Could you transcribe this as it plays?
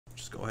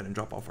just go ahead and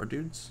drop off our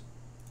dudes.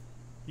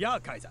 Ja,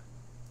 Kaiser.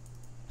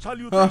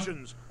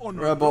 Salutations,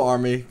 honor. Rebel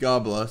army,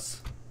 God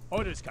bless.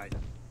 Orders, Kaiser.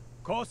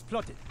 Course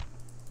plotted.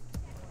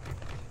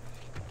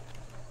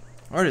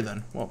 Alrighty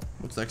then. Well,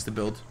 what's next to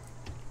build?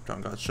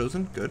 Dragon God's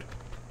Chosen, good.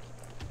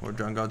 More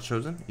Dragon God's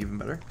Chosen, even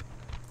better.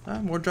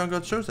 More Dragon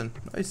God's Chosen.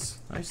 Nice,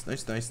 nice,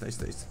 nice, nice, nice,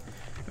 nice.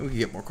 And we can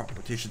get more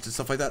competitions and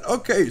stuff like that.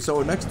 Okay,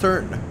 so next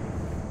turn.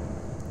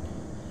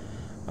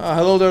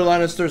 Hello there,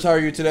 Lannisters. How are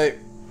you today?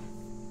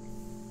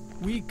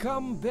 We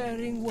come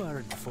bearing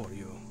word for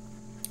you.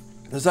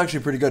 That's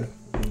actually pretty good.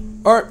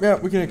 Alright, yeah,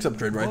 we can accept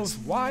trade rights.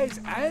 Both wise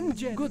and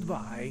gentle.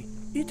 Goodbye.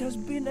 It has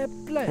been a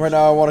pleasure. Right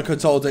now, I want to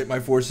consolidate my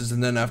forces,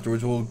 and then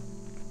afterwards we'll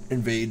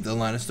invade the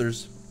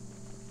Lannisters.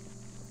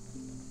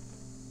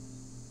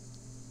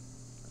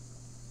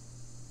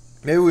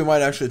 Maybe we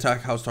might actually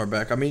attack House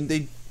Tarbeck. I mean,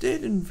 they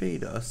did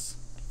invade us.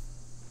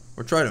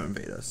 Or try to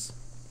invade us.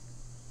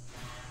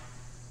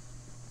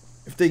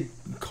 If they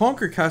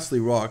conquer Castle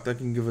Rock, that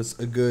can give us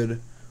a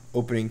good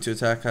opening to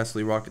attack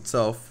Castle Rock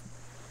itself.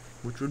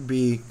 Which would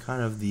be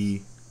kind of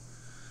the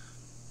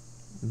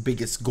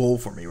biggest goal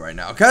for me right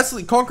now.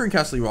 Conquering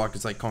Castle Rock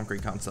is like conquering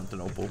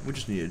Constantinople. We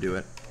just need to do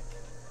it.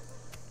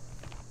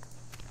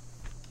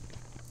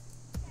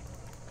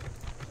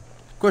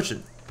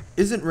 Question.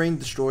 Isn't Reign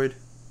destroyed?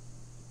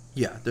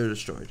 Yeah, they're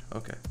destroyed.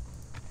 Okay.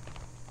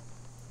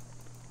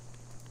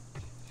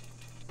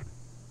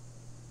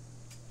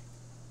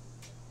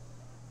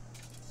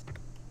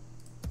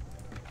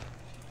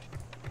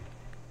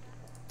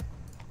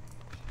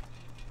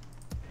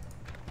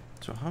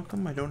 So how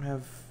come I don't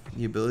have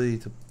the ability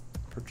to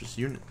purchase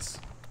units?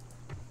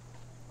 I'm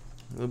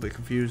a little bit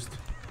confused.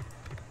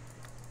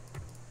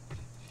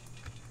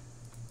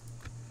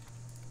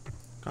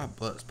 God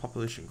bless,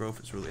 population growth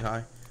is really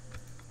high.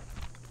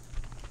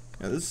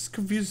 Yeah, this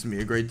confuses me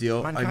a great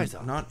deal.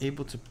 I'm not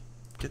able to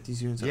get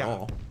these units at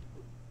all.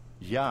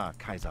 Ja,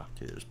 Kaiser.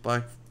 Okay, there's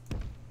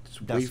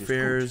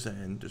Wayfarers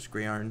and there's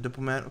Greyiron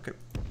Diplomat. Okay.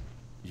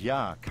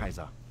 Ja,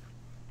 Kaiser.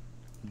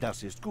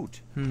 Das ist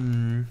gut.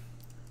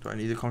 Do I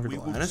need to conquer the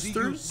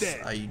Lannisters?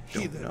 I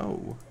don't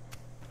know.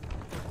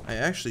 I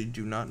actually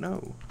do not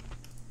know.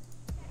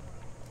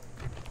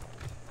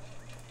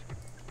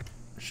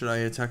 Should I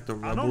attack the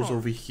rebels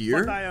over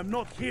here? But I am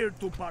not here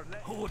to parley.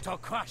 Who to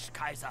crush,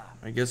 Kaiser?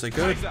 I guess I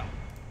could.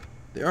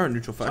 They are a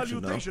neutral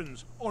faction,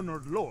 Salutations,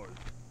 honored lord.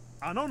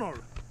 An honor,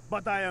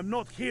 but I am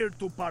not here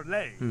to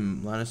parley.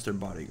 Lannister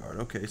bodyguard.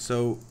 Okay,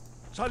 so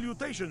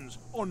salutations,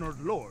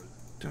 honored lord.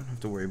 Don't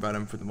have to worry about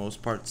him for the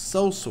most part.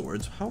 Cell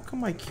swords. How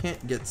come I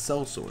can't get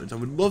cell swords? I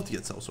would love to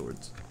get cell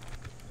swords.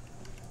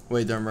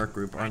 Wait, they're a merc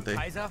group, aren't they?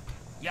 Kaiser?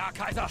 Ja,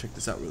 Kaiser. Check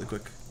this out really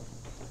quick.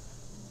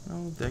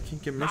 Oh, I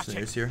can't get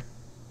mercenaries here.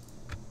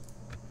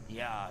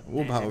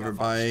 We'll, however,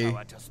 buy a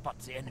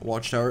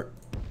watchtower.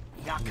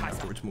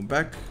 Afterwards, move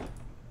back.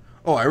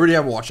 Oh, I already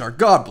have a watchtower.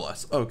 God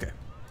bless. Okay.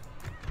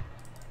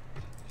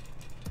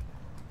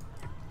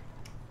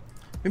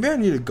 Maybe I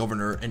need a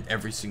governor in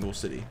every single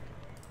city.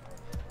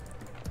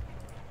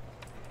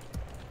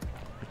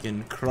 Like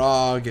in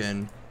Krog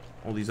and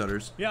all these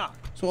others. Yeah.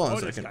 So hold on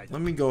a second.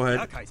 Let me go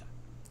ahead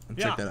and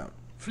check that out.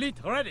 Fleet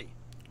ready.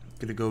 I'm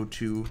gonna go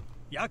to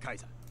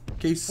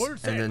Case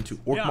and then to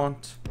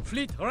Orkmont.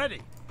 Fleet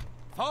ready.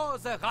 For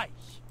the Reich.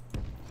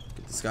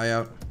 Get this guy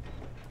out.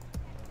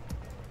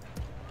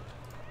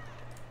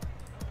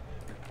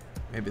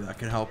 Maybe that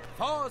can help.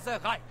 For the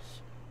Reich.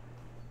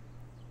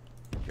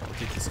 Okay, I'll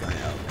take this guy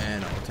out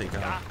and I'll take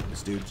out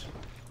this dude.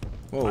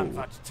 Whoa.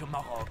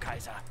 Tomorrow,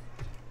 Kaiser.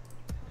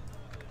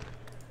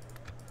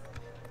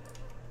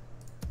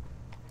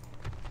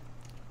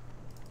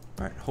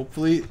 Alright,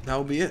 hopefully that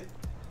will be it.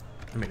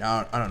 I mean,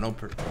 I don't know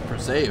per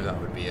se if that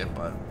would be it,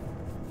 but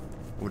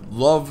I would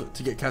love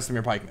to get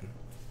Castamere Pikemen.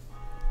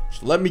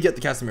 Just let me get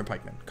the Castamere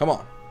Pikemen. Come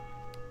on.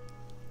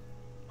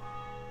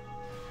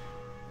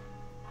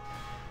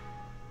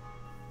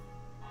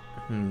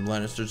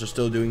 Lannisters are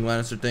still doing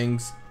Lannister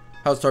things.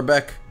 House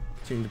Tarbeck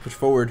continuing to push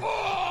forward.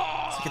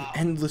 It's like an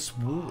endless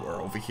war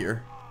over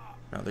here.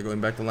 Now they're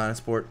going back to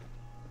Lannisport.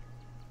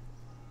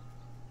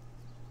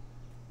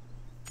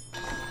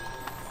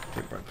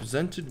 Okay,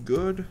 represented,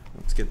 good.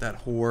 Let's get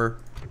that whore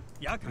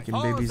making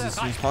babies as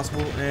soon as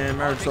possible. And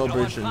marriage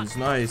celebrations,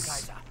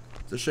 nice.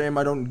 It's a shame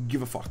I don't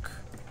give a fuck.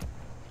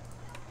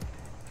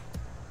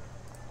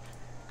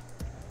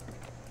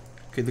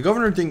 Okay, the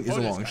governor thing is a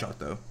long shot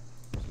though.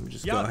 So let me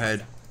just go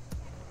ahead.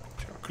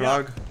 Check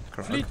out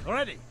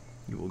Krog.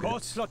 You will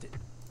get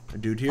a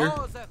dude here.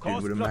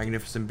 Dude with a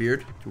magnificent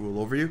beard to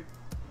rule over you.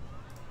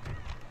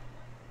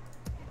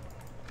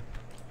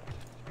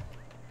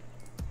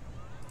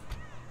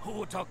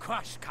 Who to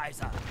crush,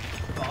 Kaiser?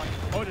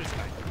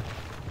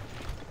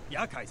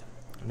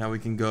 Now we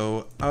can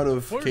go out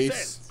of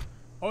Case.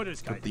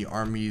 Put the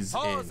armies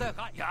in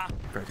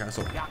Grey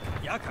Castle.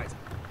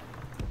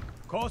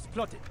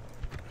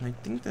 I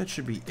think that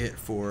should be it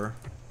for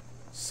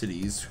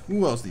cities.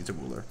 Who else needs a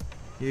ruler?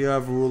 You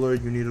have a ruler,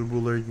 you need a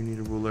ruler, you need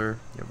a ruler,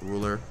 you have a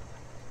ruler.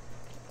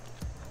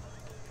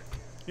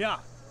 Yeah,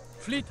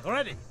 fleet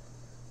ready.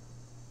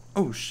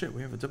 Oh shit,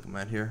 we have a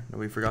diplomat here that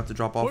we forgot to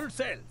drop off. Full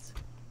sails.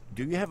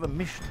 Do you have a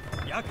mission?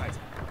 Ja, Kaiser.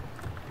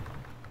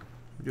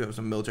 We do have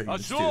some military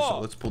units too, Ashore! so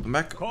let's pull them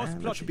back, Course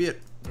and that should be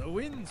it. The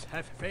winds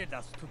have failed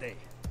us today.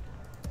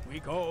 We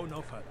go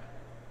no further.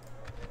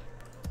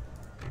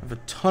 I have a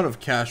ton of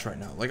cash right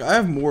now. Like, I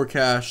have more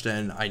cash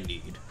than I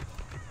need.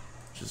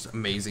 Which is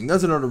amazing.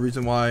 That's another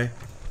reason why I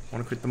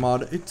want to quit the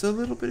mod. It's a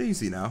little bit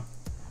easy now.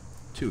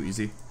 Too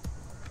easy.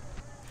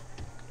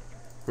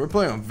 We're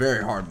playing on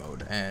very hard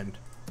mode, and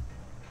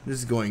this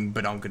is going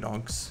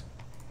badonkadonks.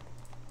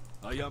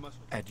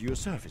 At your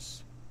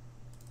service.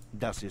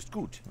 Das ist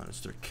gut.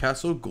 Lannister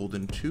Castle,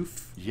 Golden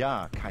Tooth.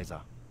 Ja,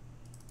 Kaiser.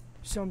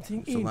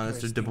 Something There's a Lannister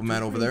interesting diplomat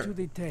to over bring there. to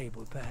the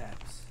table,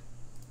 perhaps.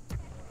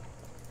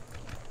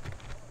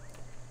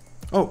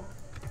 Oh.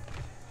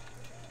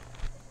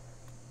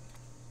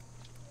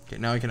 Okay,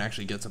 now I can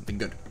actually get something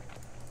good.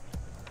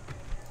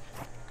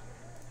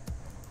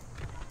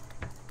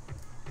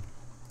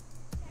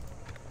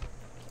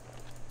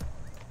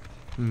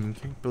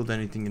 Can't build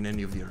anything in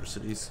any of the other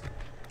cities.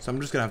 So I'm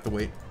just gonna have to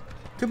wait.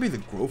 Could be the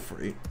growth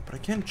rate, but I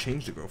can't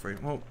change the growth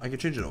rate. Well, I can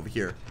change it over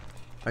here.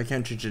 I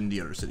can't change it in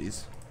the other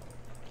cities.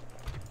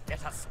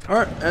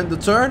 Alright, end the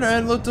turn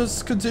and let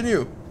us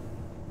continue.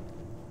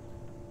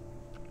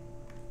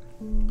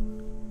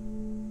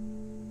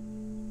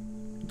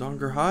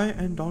 Donger high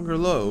and Donger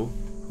low.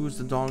 Who's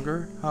the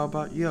Donger? How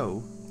about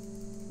yo?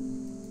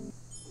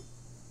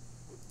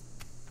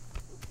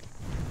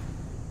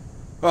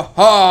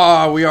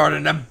 Aha! We are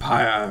an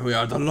empire. We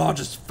are the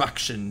largest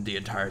faction in the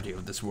entirety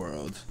of this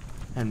world.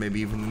 And maybe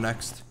even the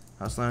next.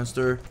 House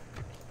Lannister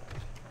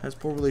has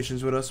poor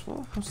relations with us.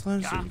 Well, House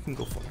Lannister, you can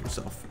go fuck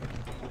yourself.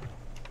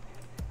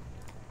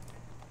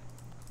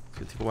 It's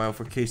gonna take a while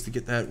for Case to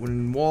get that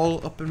wooden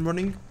wall up and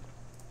running.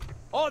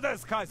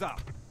 Orders, Kaiser.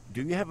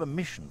 Do you have a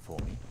mission for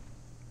me?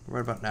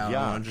 Right about now,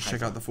 Yeah, I want to just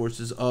check out the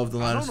forces of the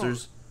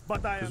Lannisters.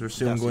 But I Because am we're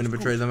soon going to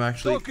betray them,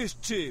 actually. Talk is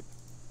cheap.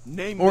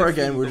 Name Or the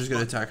again, field we're of just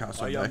going to battle. attack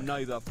House I Back. am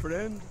neither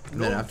friend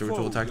And then nor afterwards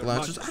we'll foe, attack the your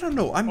Lannisters. majesty. I don't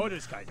know. I'm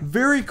Orders, Kaiser.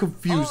 very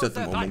confused at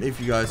the that moment, I-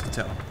 if you guys can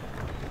tell. Okay,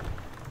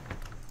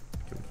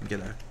 we can get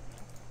a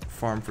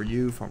farm for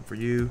you, farm for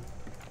you.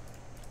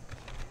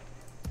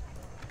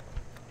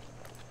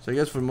 So I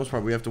guess for the most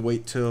part, we have to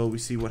wait till we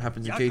see what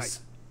happens in Ja,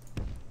 Case.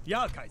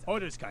 Ja, Kaiser.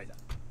 Orders, Kaiser.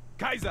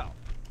 Kaiser.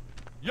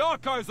 Ja,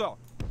 Kaiser.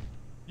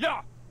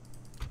 Ja.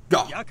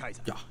 Yeah, Ja,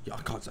 Kaiser. yeah,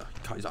 Kaiser,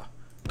 Kaiser,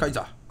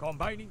 Kaiser.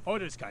 Combining.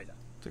 Orders, Kaiser.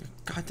 It's like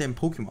a goddamn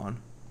Pokemon.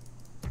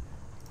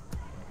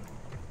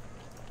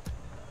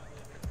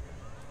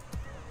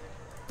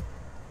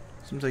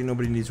 Seems like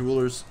nobody needs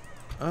rulers.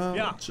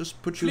 Yeah. Let's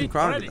just put you in Fleet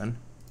crowd ready. then.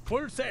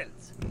 Full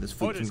sails. And this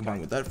fleet Orders, can combine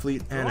Kaiser. with that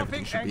fleet, and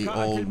everything should be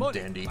Dropping all anchor until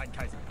morning, dandy. mein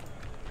Kaiser.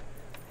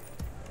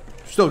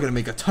 Still gonna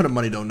make a ton of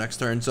money though next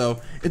turn,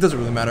 so it doesn't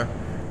really matter.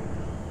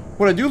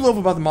 What I do love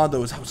about the mod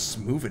though is how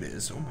smooth it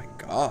is. Oh my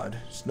god.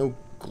 There's no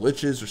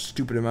glitches or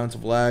stupid amounts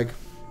of lag.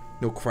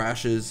 No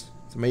crashes.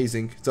 It's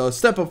amazing. It's a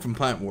step up from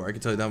Plant War, I can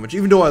tell you that much.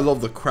 Even though I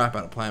love the crap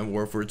out of Plant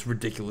War for its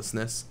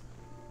ridiculousness.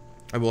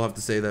 I will have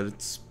to say that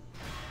it's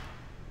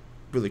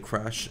really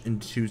crash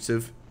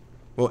intuitive.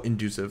 Well,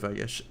 inducive, I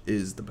guess,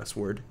 is the best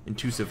word.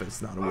 Intuitive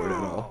is not a word at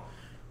all.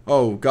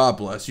 Oh, God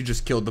bless. You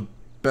just killed the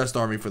best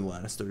army for the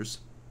Lannisters.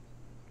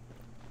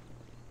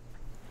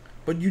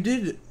 But you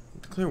did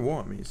declare war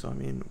on me, so I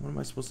mean, what am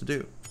I supposed to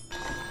do?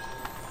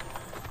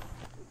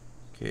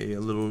 Okay,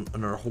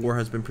 another whore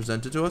has been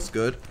presented to us.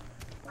 Good.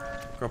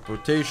 Crop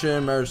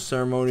rotation, marriage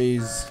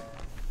ceremonies.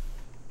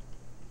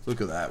 Look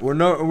at that. We're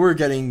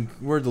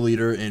the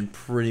leader in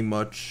pretty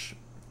much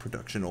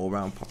production all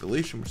around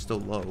population. We're still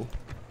low.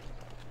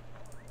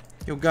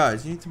 Yo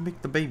guys, you need to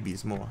make the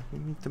babies more. You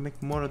need to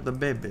make more of the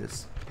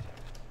babies.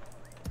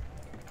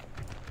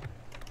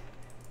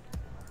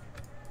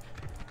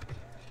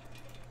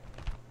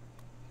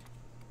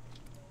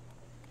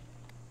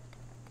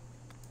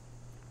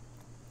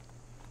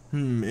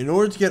 In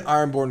order to get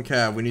Ironborn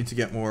Cav, we need to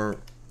get more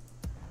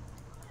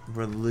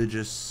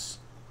religious,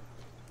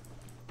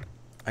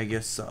 I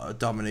guess,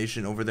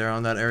 domination over there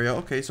on that area.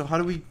 Okay, so how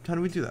do we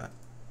do that?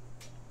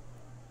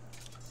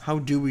 How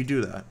do we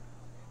do that?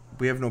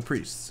 We have no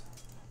priests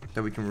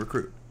that we can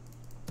recruit.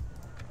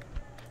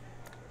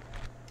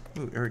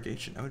 Ooh,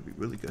 irrigation. That would be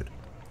really good.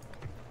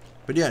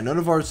 But yeah, none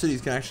of our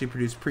cities can actually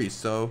produce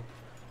priests, so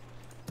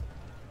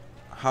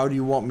how do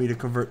you want me to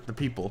convert the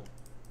people?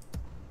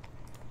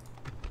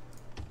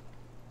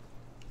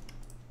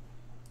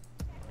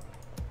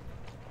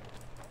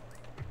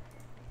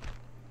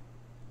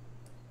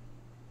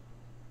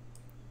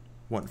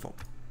 Wonderful.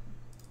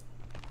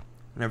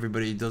 And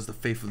everybody does the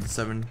faith of the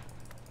seven.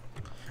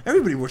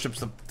 Everybody worships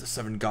the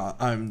seven gods.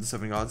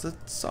 That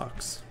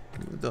sucks. It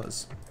really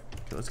does.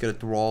 Okay, let's get a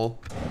thrall.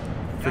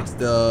 Fix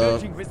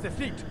Merging with the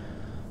fleet.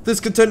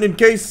 discontent in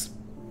Case.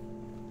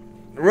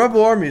 The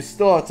rebel army is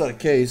still outside of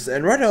Case,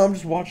 and right now I'm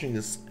just watching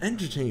this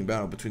entertaining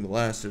battle between the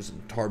Lannisters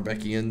and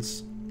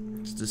Tarbeckians.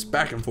 It's this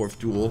back and forth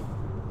duel.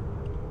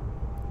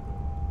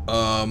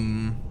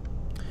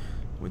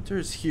 Winter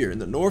is here. In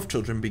the north,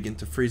 children begin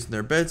to freeze in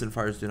their beds, and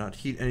fires do not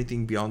heat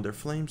anything beyond their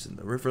flames. In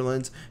the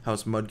riverlands,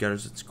 House Mud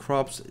gathers its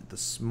crops. The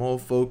small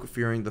folk,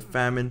 fearing the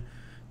famine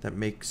that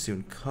may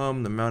soon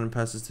come, the mountain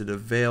passes to the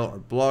Vale are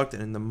blocked,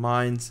 and in the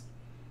mines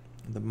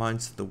to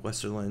the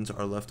Westerlands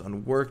are left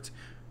unworked,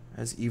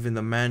 as even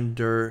the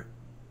Mandur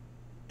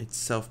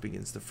itself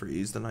begins to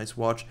freeze. The Night's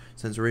Watch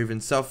sends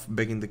ravens south,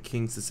 begging the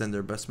kings to send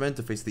their best men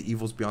to face the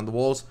evils beyond the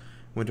walls.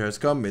 Winter has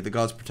come. May the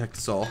gods protect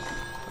us all.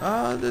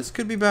 This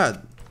could be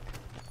bad.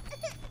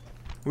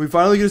 Are we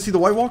finally gonna see the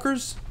White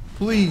Walkers?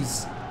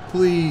 Please,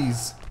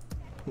 please,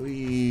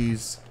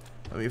 please.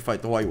 Let me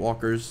fight the White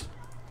Walkers.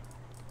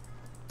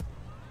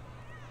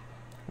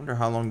 Wonder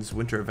how long this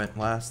winter event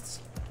lasts.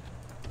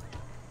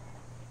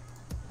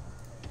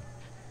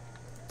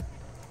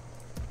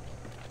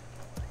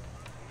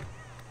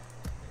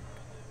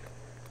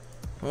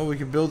 Well, we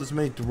can build as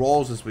many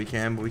thralls as we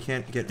can, but we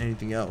can't get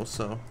anything else,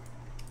 so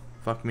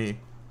fuck me.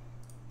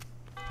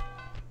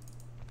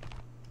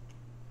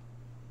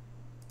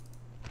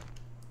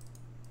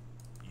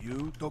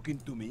 You talking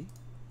to me?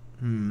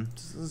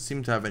 This doesn't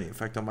seem to have any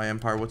effect on my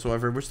empire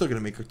whatsoever. We're still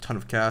gonna make a ton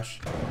of cash.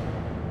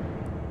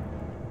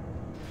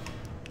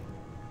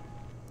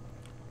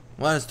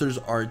 Lannisters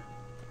are,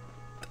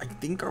 I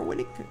think, are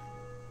winning.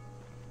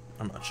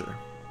 I'm not sure.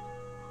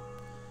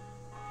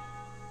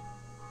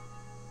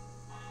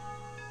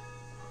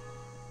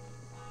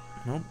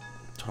 Nope.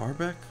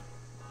 Tarbeck?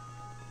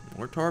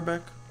 More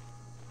Tarbeck?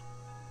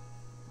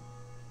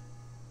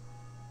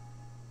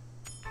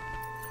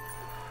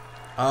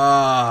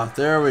 Ah,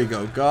 there we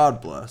go. God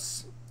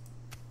bless.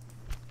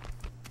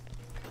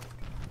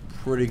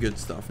 Pretty good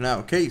stuff.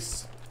 Now,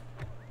 case.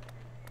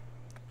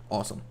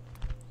 Awesome.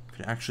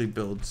 Can actually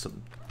build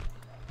some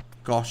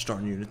gosh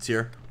darn units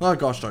here. Not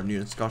gosh darn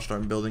units, gosh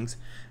darn buildings.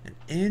 An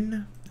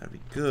inn. That'd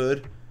be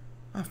good.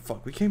 Ah,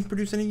 fuck. We can't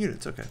produce any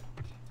units. Okay.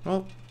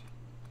 Well.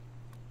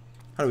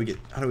 How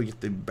do we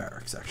get the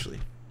barracks actually?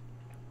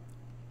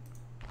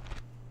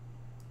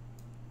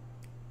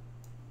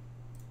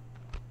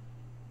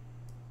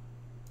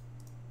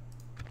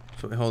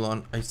 So wait, hold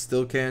on. I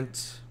still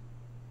can't.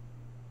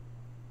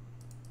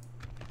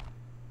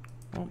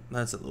 Oh,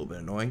 that's a little bit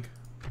annoying.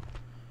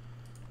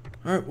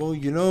 Alright, well,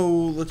 you know,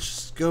 let's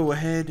just go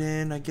ahead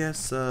and I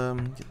guess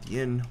get the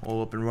inn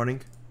all up and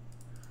running.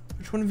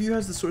 Which one of you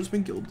has the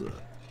Swordsman Guild?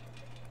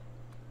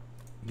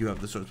 You have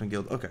the Swordsman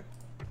Guild. Okay.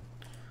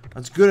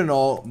 That's good and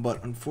all,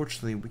 but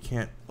unfortunately we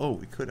can't. Oh,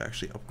 we could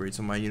actually upgrade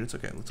some of my units.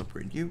 Okay, let's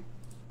upgrade you.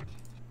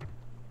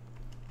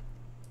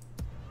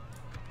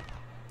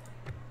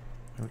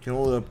 We can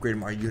only upgrade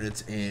my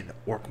units in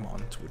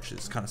Orkmont, which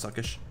is kind of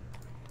suckish.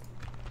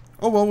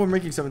 Oh well, we're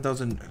making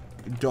 7,000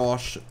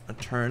 dosh a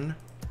turn,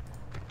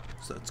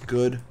 so that's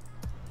good.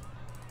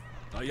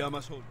 Yeah,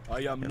 if the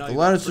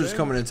Lannisters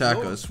come and attack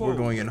us, we're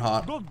going in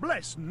hot. God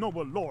bless,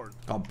 noble lord.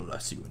 God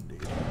bless you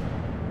indeed.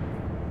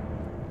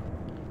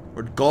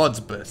 Or gods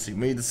bless you.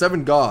 May the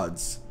 7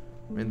 gods,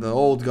 may the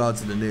old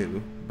gods and the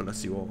new,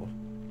 bless you all.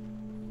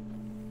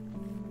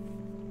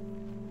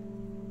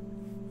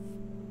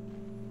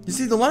 You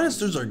see, the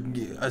Lannisters are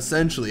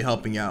essentially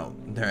helping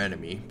out their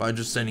enemy by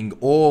just sending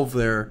all of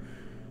their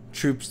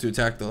troops to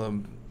attack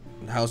the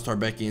House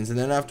Tarbeckians, and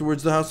then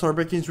afterwards the House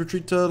Tarbeckians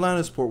retreat to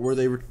Lannisport where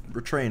they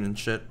retrain and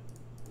shit.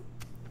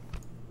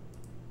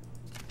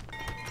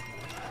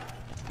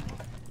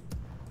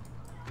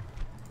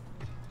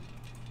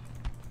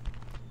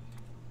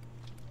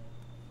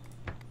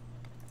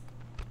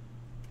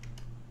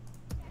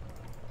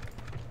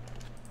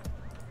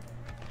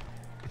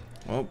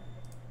 Well,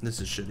 this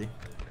is shitty.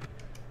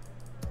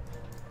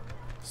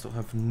 Still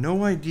have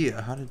no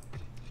idea how to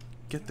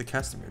get the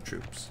Castamere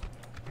troops.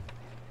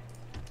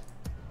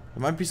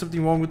 There might be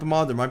something wrong with the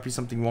mod. There might be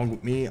something wrong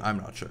with me. I'm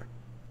not sure.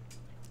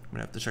 I'm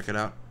gonna have to check it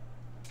out.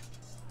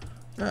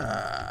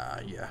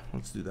 Yeah,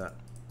 let's do that.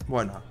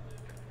 Why not?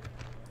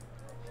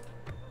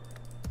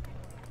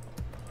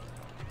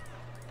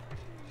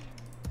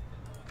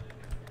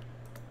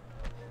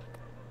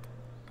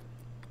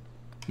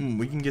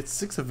 We can get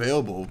 6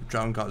 available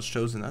Drowned Gods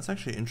Chosen. That's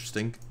actually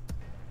interesting.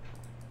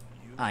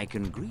 I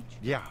can greet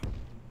you. Yeah.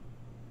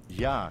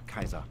 Yeah,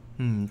 Kaiser.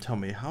 Tell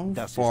me, how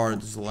far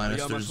does the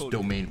Lannisters'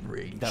 domain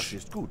range? Das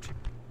ist gut.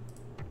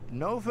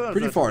 No further.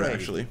 Pretty far, trade.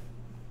 actually.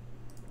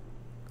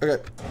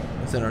 Okay,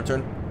 let's end our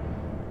turn.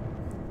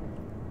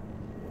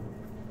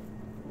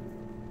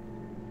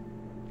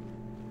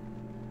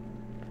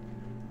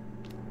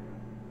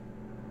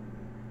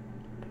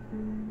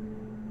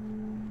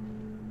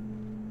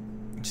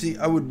 See,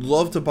 I would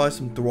love to buy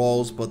some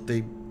thralls, but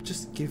they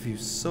just give you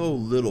so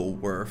little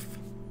worth.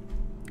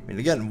 I mean,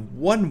 again,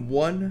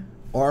 1/1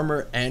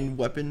 armor and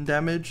weapon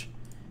damage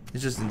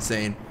is just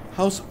insane.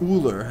 House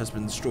Uller has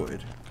been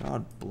destroyed.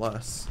 God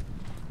bless.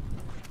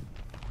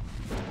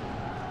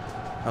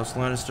 House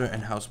Lannister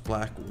and House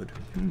Blackwood.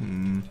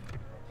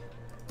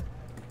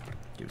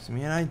 Gives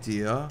me an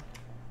idea.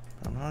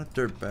 I'm not a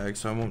dirtbag,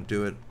 so I won't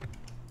do it.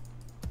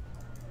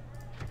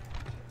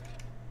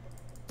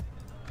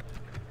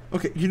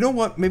 Okay, you know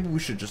what? Maybe we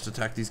should just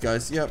attack these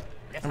guys. Yep,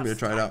 I'm gonna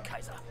try it out.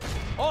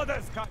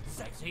 Orders,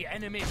 Kaiser. The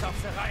enemies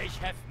of the Reich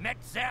have met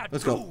their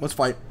Let's go. Let's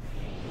fight.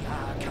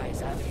 Ja,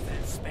 Kaiser, we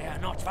will spare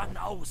not one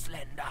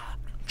Ausländer.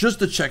 Just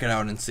to check it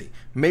out and see.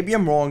 Maybe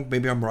I'm wrong,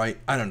 maybe I'm right,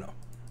 I don't know.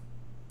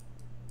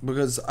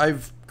 Because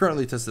I've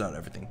currently tested out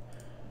everything.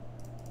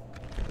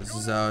 Okay, this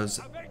is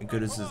as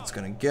good as it's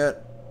gonna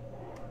get.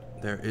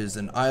 There is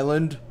an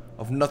island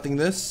of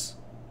nothingness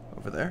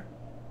over there.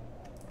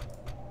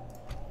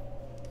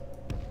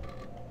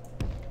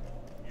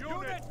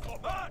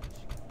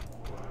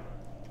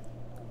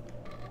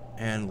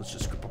 And let's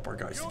just group up our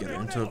guys together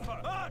into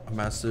a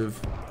massive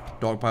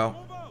dog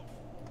pile.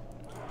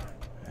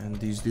 And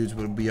these dudes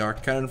will be our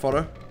cannon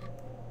fodder.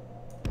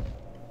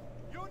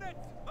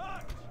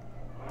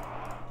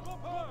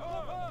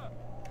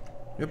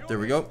 Yep, there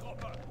we go.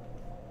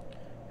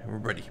 And we're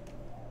ready.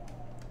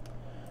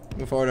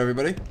 Move forward,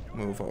 everybody.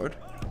 Move forward.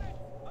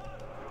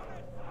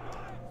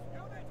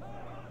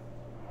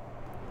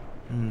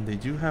 They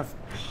do have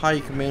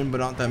pikemen, but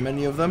not that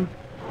many of them.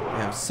 They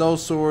have cell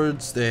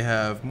swords. They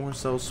have more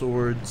cell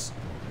swords.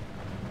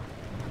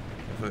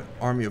 They have an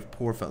army of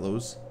poor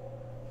fellows.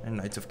 And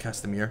Knights of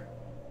Castamere.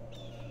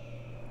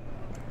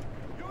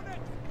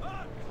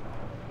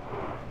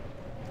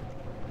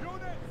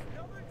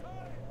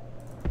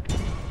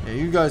 Yeah,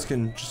 you guys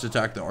can just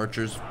attack the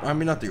archers. I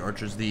mean, not the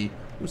archers, the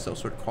cell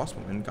sword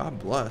crossbowmen. God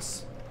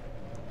bless.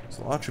 There's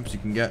a lot of troops you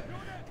can get.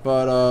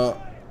 But,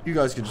 you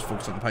guys can just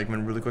focus on the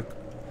pikemen really quick.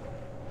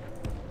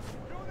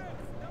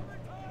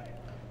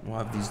 We'll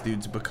have these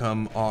dudes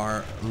become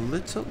our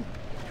little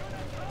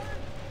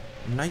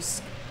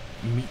nice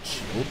meat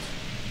shield.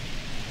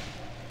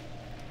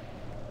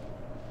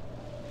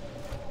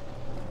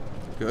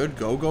 Good.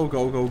 Go, go,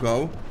 go, go,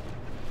 go.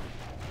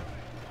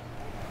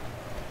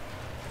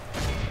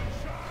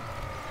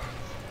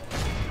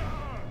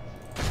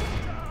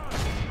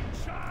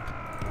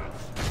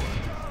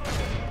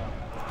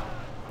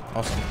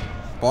 Awesome.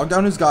 Bog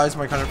down his guys,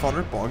 my cannon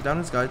fodder. Bog down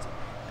his guys.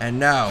 And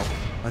now,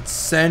 let's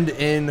send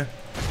in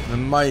the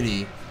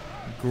mighty,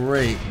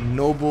 great,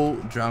 noble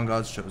Drowned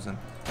Gods Chosen.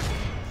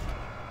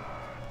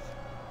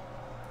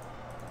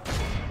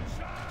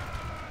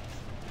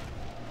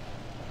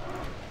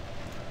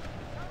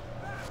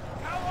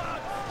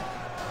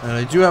 And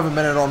I do have a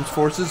men-at-arms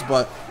forces,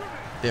 but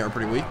they are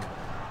pretty weak.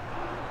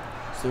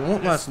 So they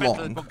won't last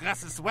long.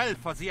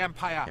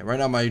 Yeah, right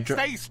now my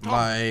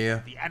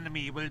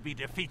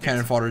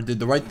cannon fodder did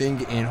the right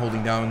thing in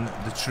holding down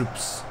the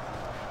troops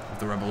of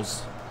the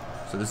rebels.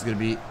 So this is going to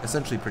be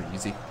essentially pretty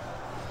easy.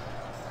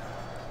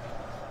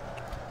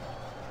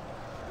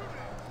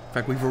 In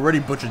fact, we've already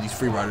butchered these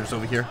free riders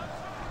over here.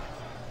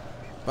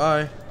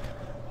 Bye.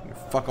 You can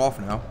fuck off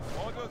now.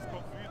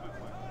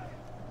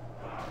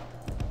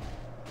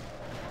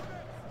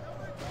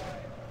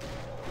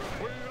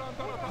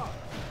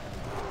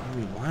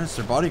 Why is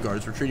their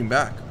bodyguards retreating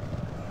back?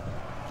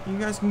 You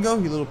guys can go,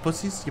 you little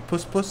pussies. You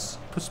puss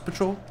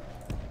patrol.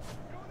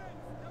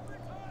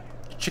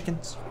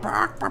 Chickens.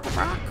 Bark, bark,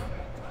 bark.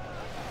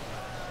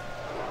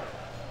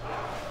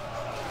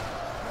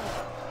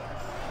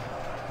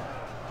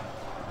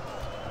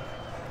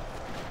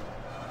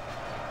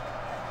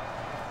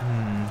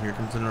 Here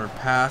comes another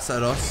pass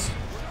at us.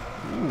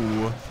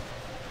 Ooh.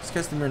 These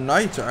Castamere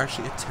Knights are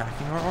actually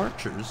attacking our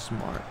archers.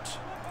 Smart.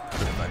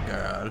 Oh my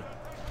god.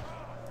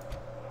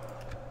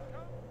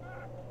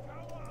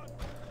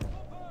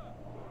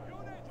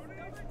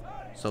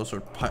 So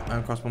sort of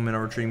crossbowmen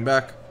are retreating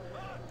back.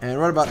 And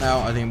right about now,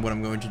 I think what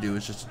I'm going to do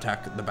is just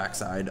attack the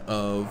backside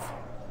of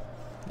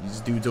these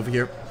dudes over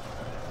here.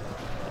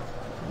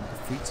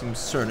 Defeat seems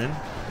certain.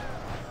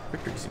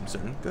 Victory seems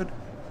certain. Good.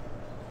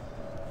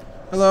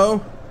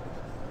 Hello.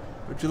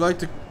 Would you like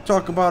to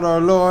talk about our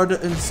Lord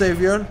and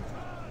Savior,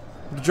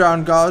 the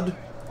Drowned God?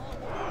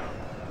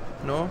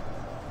 No?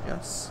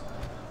 Yes?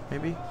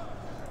 Maybe?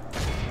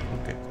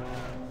 Okay.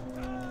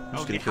 I'm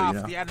just gonna kill you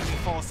now. The enemy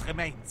force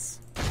remains.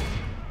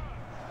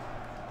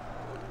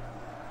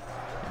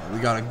 We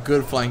got a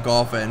good flank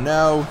off, and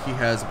now he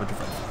has a bunch of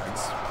red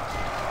flags.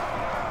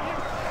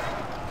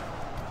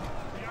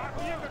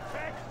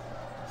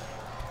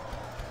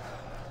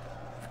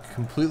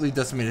 Completely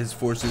decimated his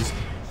forces.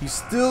 He's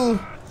still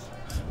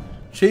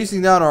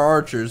chasing down our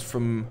archers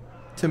from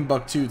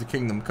Timbuktu to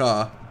Kingdom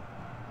Ka.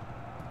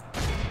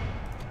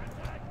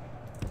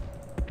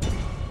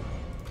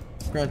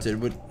 Granted,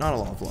 with not a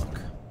lot of luck.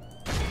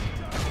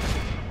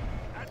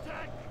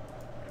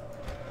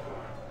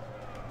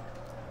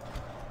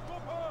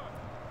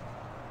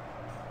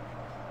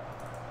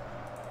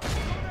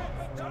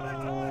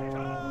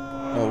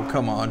 Oh,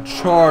 come on.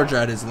 Charge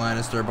at his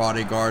Lannister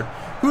bodyguard.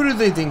 Who do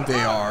they think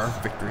they are?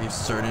 Victory is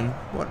certain.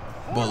 What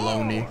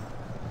baloney.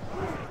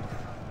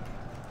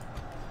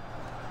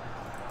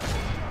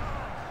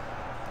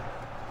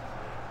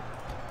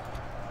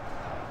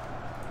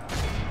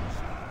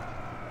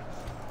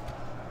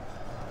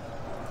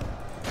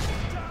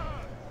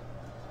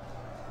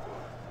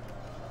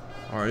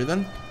 Alrighty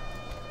then.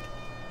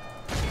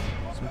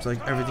 Seems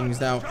like everything is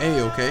now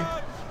A-okay.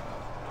 I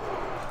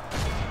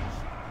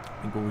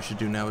think what we should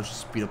do now is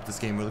just speed up this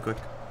game really quick.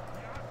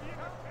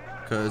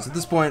 Because at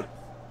this point,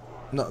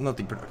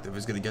 nothing productive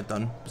is going to get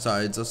done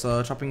besides us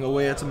chopping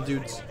away at some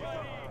dudes.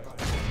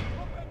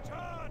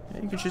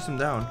 Yeah, you can chase him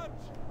down.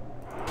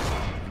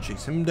 You can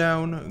chase him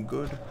down.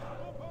 Good.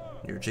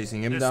 You're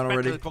chasing him down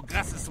already.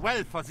 Progresses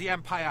well for the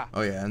Empire. Oh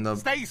yeah, and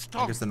Stay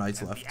strong, I guess the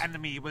knights left. The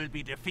enemy will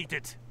be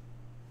defeated.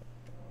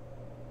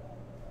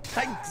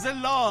 Thank the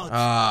Lord.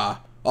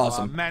 Ah,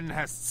 awesome. Our men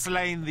has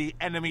slain the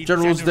enemy.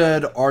 General's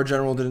dead. Our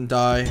general didn't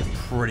die.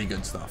 Pretty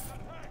good stuff.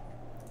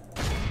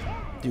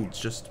 Dudes,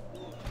 just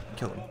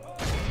kill him.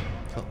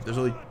 Kill him. There's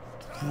only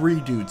 3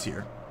 dudes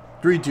here.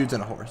 3 dudes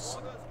and a horse.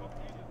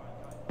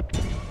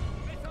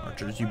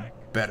 Archers, you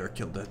better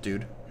kill that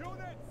dude.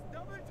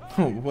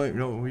 Oh, wait,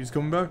 no, he's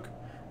coming back.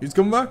 He's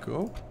coming back.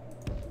 Oh.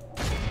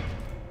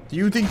 Do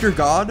you think you're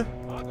God?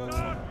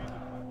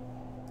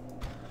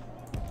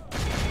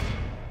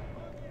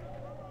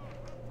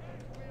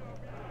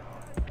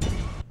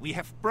 We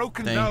have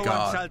broken. Thank no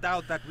God. one shall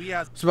doubt that we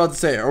are. I was about to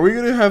say, are we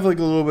going to have like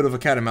a little bit of a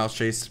cat and mouse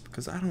chase?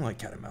 Because I don't like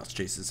cat and mouse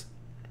chases.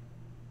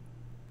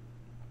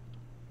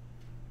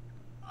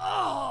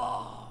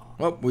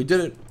 Well, we did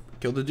it.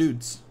 Killed the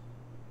dudes.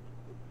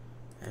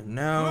 And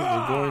now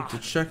we're going to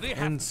check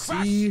and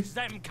see if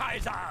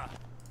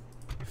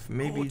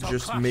maybe,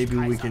 just maybe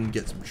we can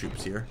get some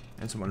troops here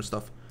and some other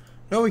stuff.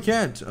 No, we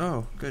can't.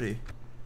 Oh, goody.